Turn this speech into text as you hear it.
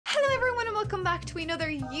welcome back to another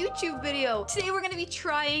YouTube video. Today we're going to be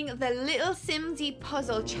trying the Lilsimsie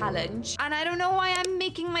puzzle challenge. And I don't know why I'm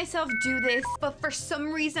making myself do this, but for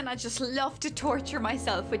some reason I just love to torture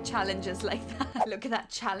myself with challenges like that. Look at that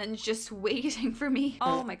challenge just waiting for me.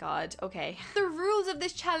 Oh my god, okay. The rules of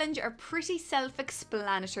this challenge are pretty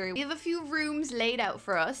self-explanatory. We have a few rooms laid out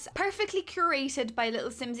for us, perfectly curated by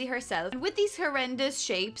Lilsimsie herself. And with these horrendous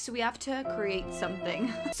shapes, we have to create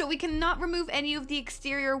something. So we cannot remove any of the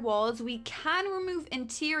exterior walls. We can remove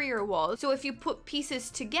interior walls. So if you put pieces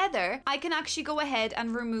together, I can actually go ahead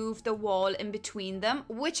and remove the wall in between them,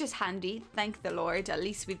 which is handy. Thank the Lord. At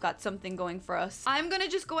least we've got something going for us. I'm gonna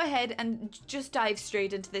just go ahead and just dive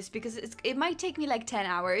straight into this because it might take me like 10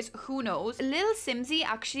 hours. Who knows? Lilsimsie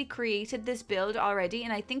actually created this build already,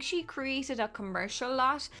 and I think she created a commercial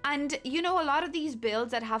lot. And you know, a lot of these builds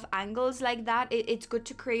that have angles like that, it's good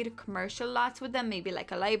to create a commercial lots with them, maybe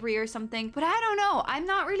like a library or something. But I don't know. I'm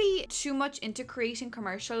not really too much into creating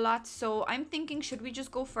commercial lots, so I'm thinking, should we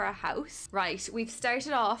just go for a house? Right, we've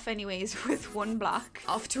started off anyways with one block.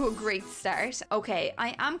 Off to a great start. Okay,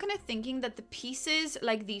 I am kind of thinking that the pieces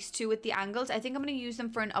like these two with the angles, I think I'm going to use them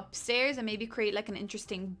for an upstairs and maybe create like an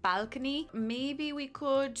interesting balcony. Maybe we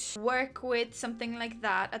could work with something like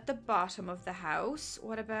that at the bottom of the house.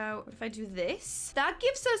 What if I do this? That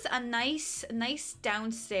gives us a nice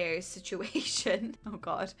downstairs situation. Oh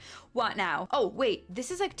god. What now? Oh wait, this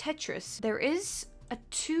is like Tetris. There is a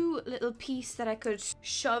two little piece that I could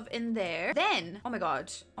shove in there. Then, oh my god,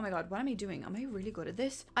 what am I doing? Am I really good at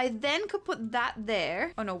this? I then could put that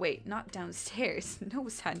there. Oh no, wait, not downstairs. No,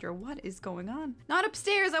 Sandra, what is going on? Not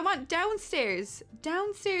upstairs, I want downstairs.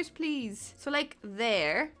 Downstairs, please. So like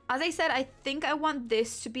there. As I said, I think I want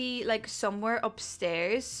this to be like somewhere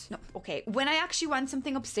upstairs. No, okay. When I actually want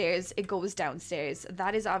something upstairs, it goes downstairs.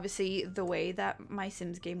 That is obviously the way that my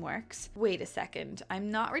Sims game works. Wait a second. I'm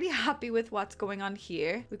not really happy with what's going on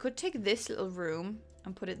here. We could take this little room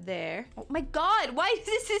and put it there. Oh my god, why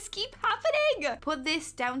does this keep happening? Put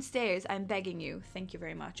this downstairs, I'm begging you. Thank you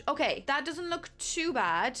very much. Okay, that doesn't look too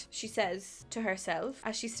bad, she says to herself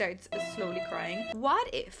as she starts slowly crying.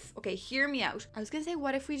 What if, okay, hear me out. I was gonna say,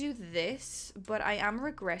 what if we do this, but I am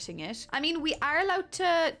regretting it. I mean, we are allowed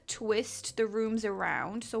to twist the rooms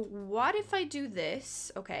around. So what if I do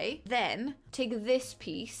this? Okay, then take this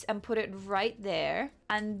piece and put it right there.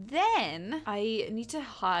 And then I need to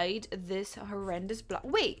hide this horrendous block.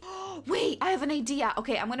 Wait, wait, I have an idea.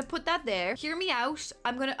 Okay, I'm gonna put that there. Hear me out.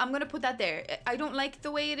 I'm gonna put that there. I don't like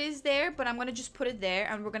the way it is there, but I'm gonna just put it there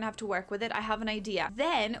and we're gonna have to work with it. I have an idea.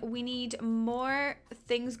 Then we need more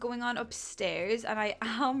things going on upstairs, and I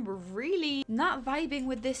am really not vibing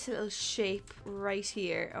with this little shape right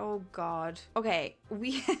here. Oh god. Okay,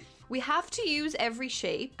 we have to use every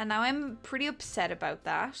shape, and now I'm pretty upset about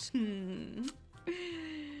that.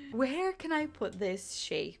 Where can I put this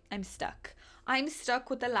shape? I'm stuck. I'm stuck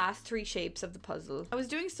with the last three shapes of the puzzle. I was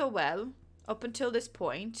doing so well up until this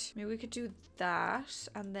point. Maybe we could do that,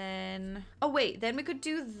 and then... Oh wait, then we could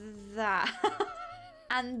do that.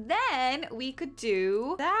 And then we could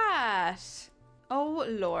do that. Oh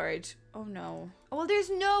lord. Oh no. Oh, well, there's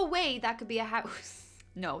no way that could be a house.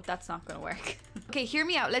 No, that's not gonna work. Okay, hear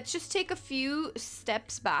me out. Let's just take a few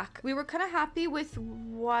steps back. We were kind of happy with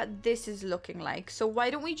what this is looking like. So why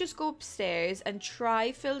don't we just go upstairs and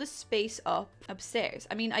try fill the space up upstairs?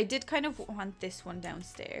 I mean, I did kind of want this one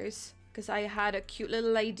downstairs because I had a cute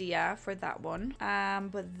little idea for that one.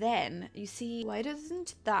 But then, you see, why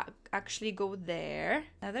doesn't that actually go there?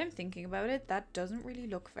 Now that I'm thinking about it, that doesn't really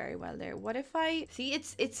look very well there. What if I... See,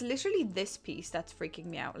 it's literally this piece that's freaking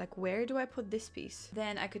me out. Like, where do I put this piece?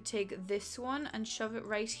 Then I could take this one and shove it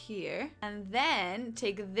right here. And then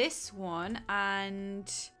take this one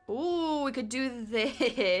and... Oh, we could do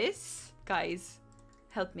this. Guys,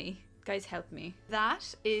 help me. Guys, help me.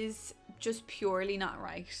 That is just purely not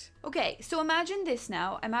right. Okay, so imagine this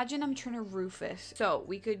now. Imagine I'm trying to roof it. So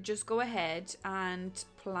we could just go ahead and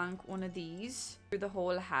plank one of these through the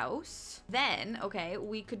whole house. Then, okay,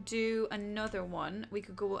 we could do another one. We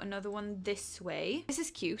could go another one this way. This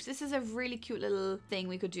is cute. This is a really cute little thing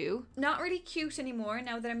we could do. Not really cute anymore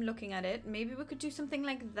now that I'm looking at it. Maybe we could do something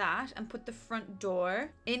like that and put the front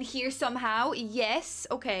door in here somehow. Yes,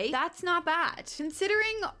 okay. That's not bad.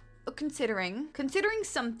 Considering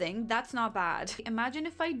something, that's not bad. Imagine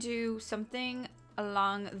if I do something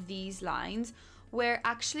along these lines where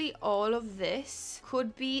actually all of this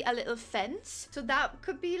could be a little fence. So that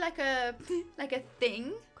could be like a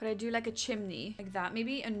thing. Could I do like a chimney like that?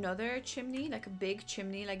 Maybe another chimney, like a big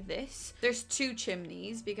chimney like this. There's two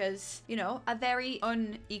chimneys because, you know, a very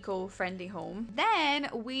un-eco-friendly home. Then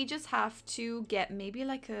we just have to get maybe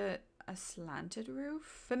like a a slanted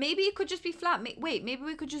roof. But maybe it could just be flat. Wait, maybe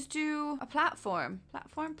we could just do a platform.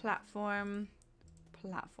 Platform.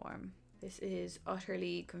 This is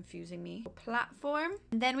utterly confusing me. Platform.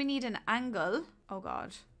 And then we need an angle. Oh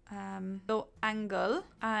God. So angle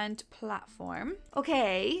and platform.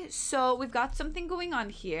 Okay, so we've got something going on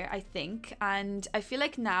here, I think. And I feel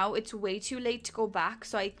like now it's way too late to go back.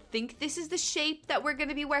 So I think this is the shape that we're going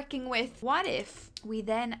to be working with. What if we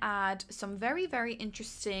then add some very, very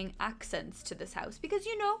interesting accents to this house? Because,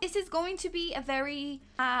 you know, this is going to be a very,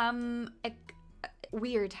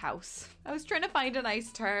 weird house. I was trying to find a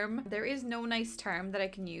nice term. There is no nice term that I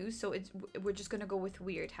can use, so we're just gonna go with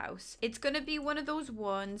weird house. It's gonna be one of those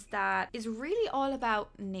ones that is really all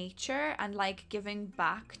about nature and like giving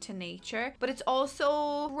back to nature, but it's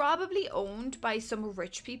also probably owned by some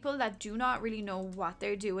rich people that do not really know what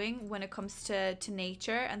they're doing when it comes to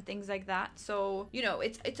nature and things like that. So, you know,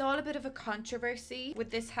 it's all a bit of a controversy with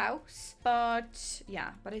this house, but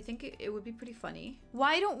yeah, but I think it would be pretty funny.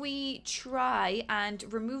 Why don't we try and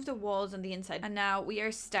remove the walls on the inside? And now we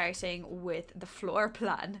are starting with the floor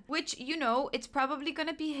plan, which, you know, it's probably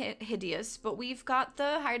gonna be hideous, but we've got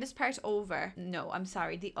the hardest part over. No, I'm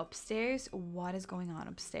sorry, the upstairs. What is going on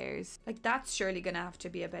upstairs? Like, that's surely gonna have to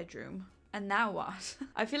be a bedroom. And now what?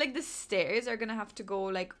 I feel like the stairs are gonna have to go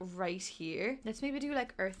like right here. Let's maybe do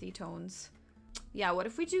like earthy tones. Yeah, what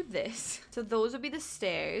if we do this? So those would be the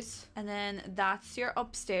stairs, and then that's your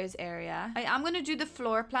upstairs area. I'm gonna do the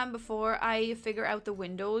floor plan before I figure out the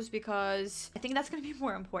windows, because I think that's gonna be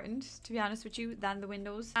more important, to be honest with you, than the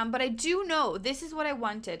windows. But I do know this is what I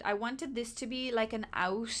wanted. I wanted this to be like an I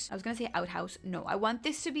was gonna say outhouse. No, I want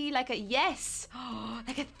this to be like a, yes,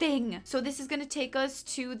 like a thing. So this is gonna take us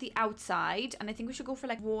to the outside, and I think we should go for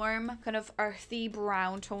like warm, kind of earthy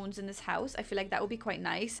brown tones in this house. I feel like that would be quite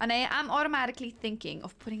nice. And I am automatically thinking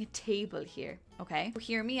of putting a table here. Okay,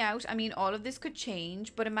 hear me out. I mean, all of this could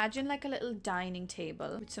change, but imagine like a little dining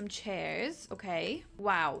table with some chairs. Okay,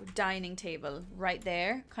 wow, dining table right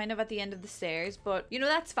there, kind of at the end of the stairs, but you know,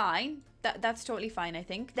 that's fine. That's totally fine, I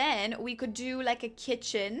think. Then we could do like a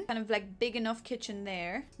kitchen, kind of like big enough kitchen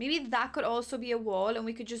there. Maybe that could also be a wall, and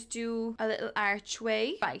we could just do a little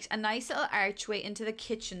archway. Right, a nice little archway into the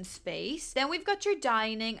kitchen space. Then we've got your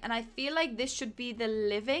dining, and I feel like this should be the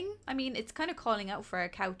living. I mean, it's kind of calling out for a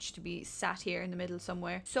couch to be sat here in the middle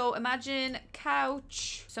somewhere. So imagine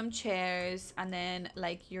couch, some chairs, and then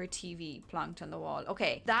like your TV plonked on the wall.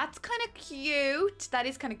 Okay, that's kind of cute. That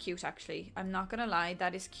is kind of cute, actually. I'm not gonna lie,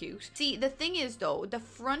 that is cute. See, the thing is though, the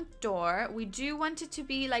front door, we do want it to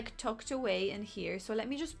be like tucked away in here. So let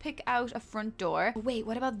me just pick out a front door. Wait,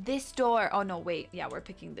 what about this door? Oh no, wait. Yeah, we're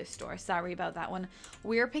picking this door. Sorry about that one.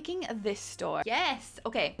 We're picking this door. Yes.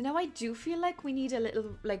 Okay. Now I do feel like we need a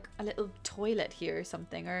little toilet here or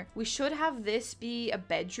something, or we should have this be a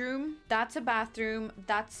bedroom. That's a bathroom.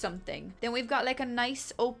 That's something. Then we've got like a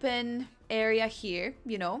nice open area here,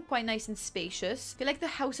 you know, quite nice and spacious. I feel like the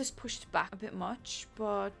house is pushed back a bit much,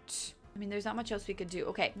 but I mean, there's not much else we could do.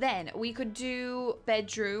 Okay, then we could do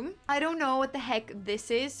bedroom. I don't know what the heck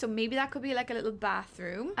this is, so maybe that could be like a little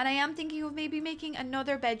bathroom. And I am thinking of maybe making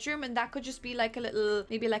another bedroom, and that could just be like a little,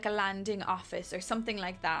 maybe like a landing office or something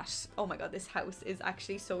like that. Oh my god, this house is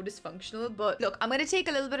actually so dysfunctional. But look, I'm gonna take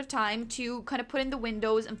a little bit of time to kind of put in the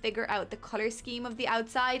windows and figure out the color scheme of the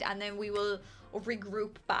outside, and then we will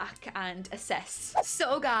regroup back and assess.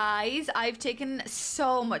 So guys, I've taken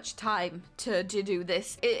so much time to do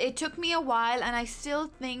this. It took me a while, and I still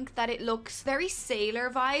think that it looks very sailor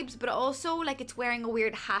vibes, but also like it's wearing a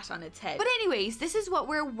weird hat on its head. But anyways, this is what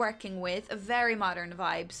we're working with. Very modern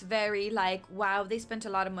vibes, very like, wow, they spent a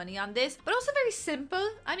lot of money on this, but also very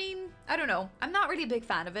simple. I mean, I don't know, I'm not really a big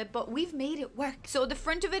fan of it, but we've made it work. So the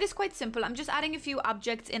front of it is quite simple. I'm just adding a few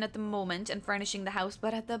objects in at the moment and furnishing the house,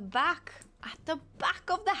 but at the back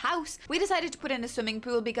of the house, we decided to put in a swimming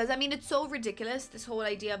pool, because I mean, it's so ridiculous, this whole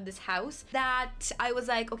idea of this house, that I was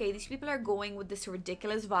like, okay, these people are going with this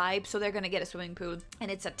ridiculous vibe, so they're gonna get a swimming pool. And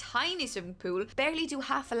it's a tiny swimming pool, barely do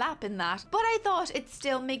half a lap in that, but I thought it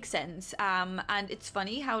still makes sense. And it's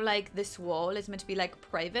funny how like this wall is meant to be like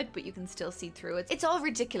private, but you can still see through it. It's all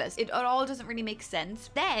ridiculous. It all doesn't really make sense.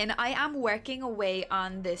 Then I am working away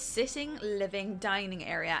on this sitting, living, dining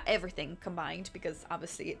area, everything combined, because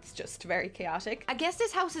obviously it's just very chaotic. I guess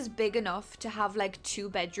this house is big enough to have like 2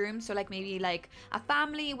 bedrooms. So like maybe like a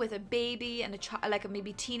family with a baby and a child, like a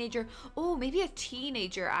maybe teenager. Oh, maybe a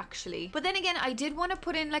teenager actually. But then again, I did want to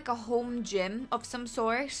put in like a home gym of some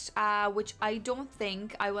sort, which I don't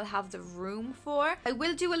think I will have the room for. I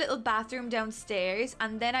will do a little bathroom downstairs,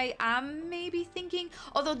 and then I am maybe thinking,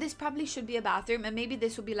 although this probably should be a bathroom, and maybe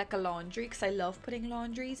this will be like a laundry, because I love putting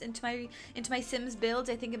laundries into my Sims builds.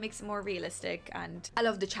 I think it makes it more realistic, and I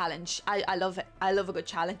love the challenge. I love it. I love a good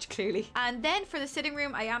challenge, clearly. And then for the sitting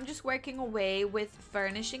room, I am just working away with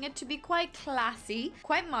furnishing it to be quite classy,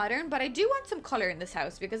 quite modern, but I do want some color in this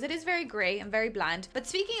house because it is very gray and very bland. But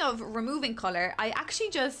speaking of removing color, I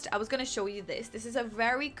was going to show you this. This is a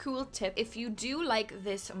very cool tip. If you do like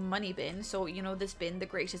this money bin, so you know this bin, the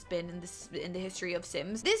greatest bin in the history of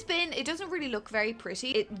Sims, this bin, it doesn't really look very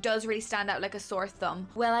pretty. It does really stand out like a sore thumb.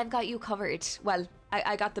 Well, I've got you covered. Well,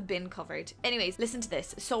 I got the bin covered. Anyways, listen to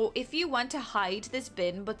this. So if you want to hide this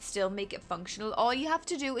bin but still make it functional, all you have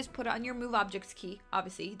to do is put it on your move objects key.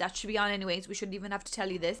 Obviously, that should be on anyways. We shouldn't even have to tell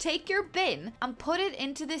you this. Take your bin and put it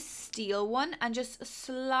into this steel one and just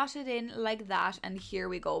slot it in like that. And here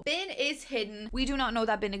we go. Bin is hidden. We do not know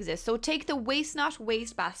that bin exists. So take the waste not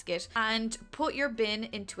waste basket and put your bin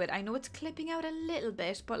into it. I know it's clipping out a little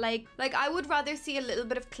bit, but like I would rather see a little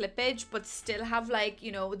bit of clippage but still have like,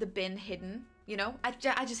 you know, the bin hidden. You know, I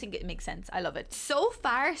just think it makes sense. I love it. So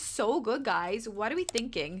far, so good, guys. What are we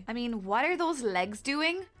thinking? I mean, what are those legs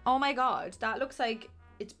doing? Oh my god, that looks like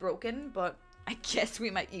it's broken, but I guess we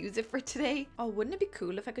might use it for today. Oh, wouldn't it be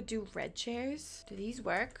cool if I could do red chairs? Do these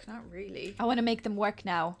work? Not really. I want to make them work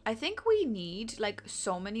now. I think we need like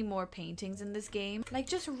so many more paintings in this game. Like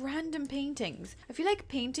just random paintings. I feel like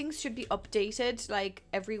paintings should be updated like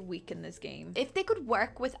every week in this game. If they could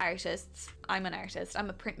work with artists, I'm an artist, I'm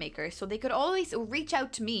a printmaker, so they could always reach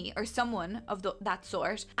out to me or someone of that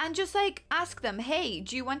sort and just like ask them, hey,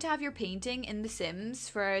 do you want to have your painting in The Sims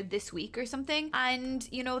for this week or something? And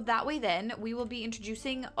you know, that way then we will be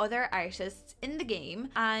introducing other artists in the game,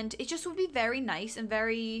 and it just would be very nice and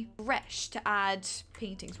very fresh to add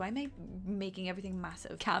paintings. Why am I making everything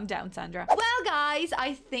massive? Calm down, Sandra. Well, guys,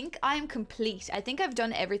 I think I'm complete. I think I've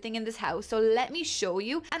done everything in this house, so let me show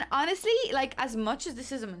you. And honestly, like, as much as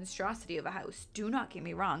this is a monstrosity of a house, do not get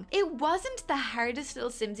me wrong, it wasn't the hardest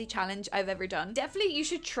Lilsimsie challenge I've ever done. Definitely you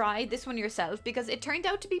should try this one yourself because it turned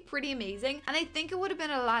out to be pretty amazing, and I think it would have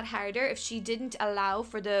been a lot harder if she didn't allow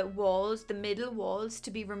for the walls, the middle walls, to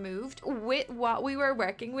be removed. With what we were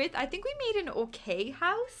working with, I think we made an okay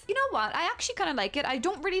house. You know what? I actually kind of like it. I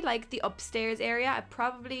don't really like the upstairs area. I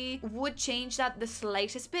probably would change that the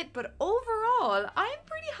slightest bit, but overall, I'm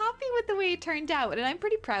pretty happy with the way it turned out, and I'm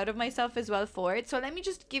pretty proud of myself as well for it. So let me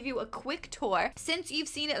just give you a quick tour. Since you've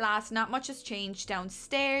seen it last, not much has changed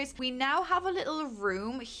downstairs. We now have a little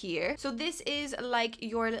room here. So this is like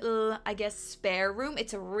your little, I guess, spare room.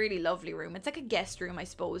 It's a really lovely room. It's like a guest room, I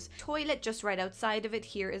suppose. Toilet just right outside of it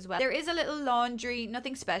here as well. There is a little laundry,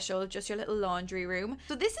 nothing special, just your little laundry room.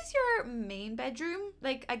 So this is your main bedroom.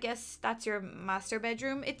 Like, I guess that's your master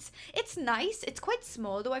bedroom. It's nice. It's quite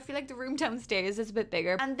small though. I feel like the room downstairs is a bit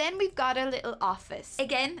bigger. And then we've got a little office.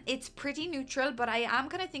 Again, it's pretty neutral, but I am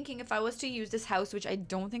kind of thinking if I was to use this house, which I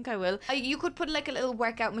don't think I will, you could put like a little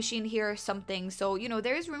workout machine here or something. So, you know,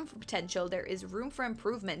 there is room for potential. There is room for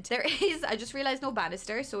improvement. There is, I just realized, no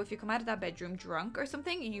banister. So if you come out of that bedroom drunk or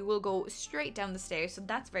something, you will go straight down the stairs. So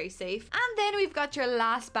that's very safe. And then we've got your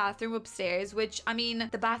last bathroom upstairs, which, I mean,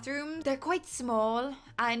 the bathroom, they're quite small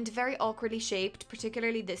and very awkwardly shaped,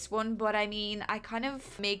 particularly this one, but I mean, I kind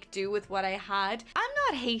of make do with what I had. I'm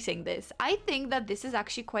not hating this. I think that this is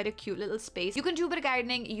actually quite a cute little space. You can do a bit of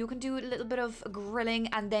gardening, you can do a little bit of grilling,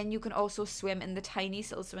 and then you can also swim in the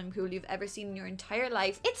tiniest little swimming pool you've ever seen in your entire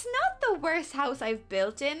life. It's not the worst house I've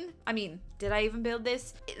built in. I mean, did I even build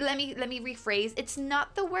this? Let me rephrase. It's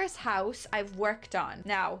not the worst house I've worked on.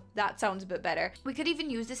 Now, that sounds a bit better. We could even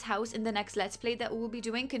use this house in the next Let's Play that we'll be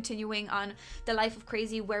doing, continuing on the life of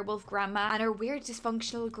crazy werewolf grandma and her weird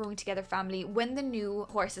dysfunctional growing together family when the new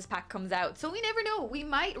horses pack comes out. So we never know. We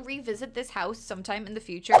might revisit this house sometime in the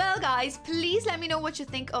future. Well, guys, please let me know what you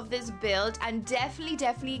think of this build, and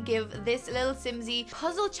definitely give this Lilsimsie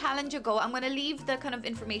puzzle challenge a go. I'm going to leave the kind of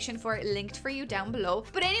information for it linked for you down below.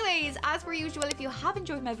 But anyways, as per usual, if you have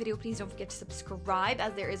enjoyed my video, please don't forget to subscribe,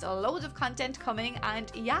 as there is a load of content coming.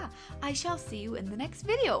 And yeah, I shall see you in the next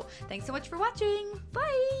video. Thanks so much for watching.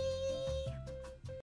 Bye.